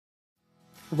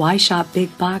Why shop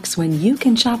big box when you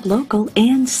can shop local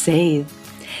and save?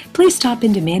 Please stop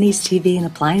into Manny's TV and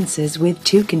Appliances with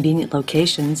two convenient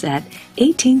locations at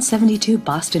 1872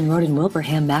 Boston Road in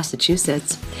Wilbraham,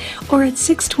 Massachusetts, or at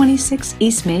 626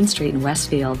 East Main Street in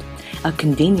Westfield, a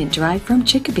convenient drive from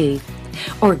Chicopee.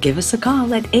 Or give us a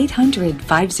call at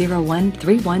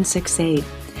 800-501-3168.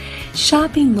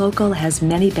 Shopping local has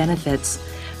many benefits,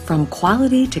 from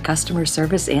quality to customer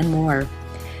service and more.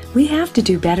 We have to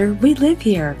do better. We live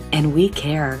here, and we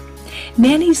care.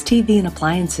 Manny's TV and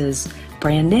Appliances,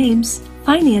 brand names,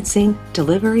 financing,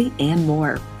 delivery, and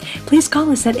more. Please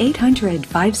call us at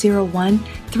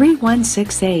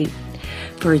 800-501-3168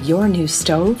 for your new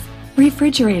stove,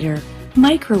 refrigerator,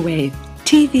 microwave,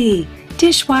 TV,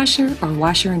 dishwasher, or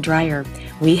washer and dryer.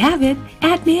 We have it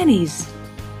at Manny's.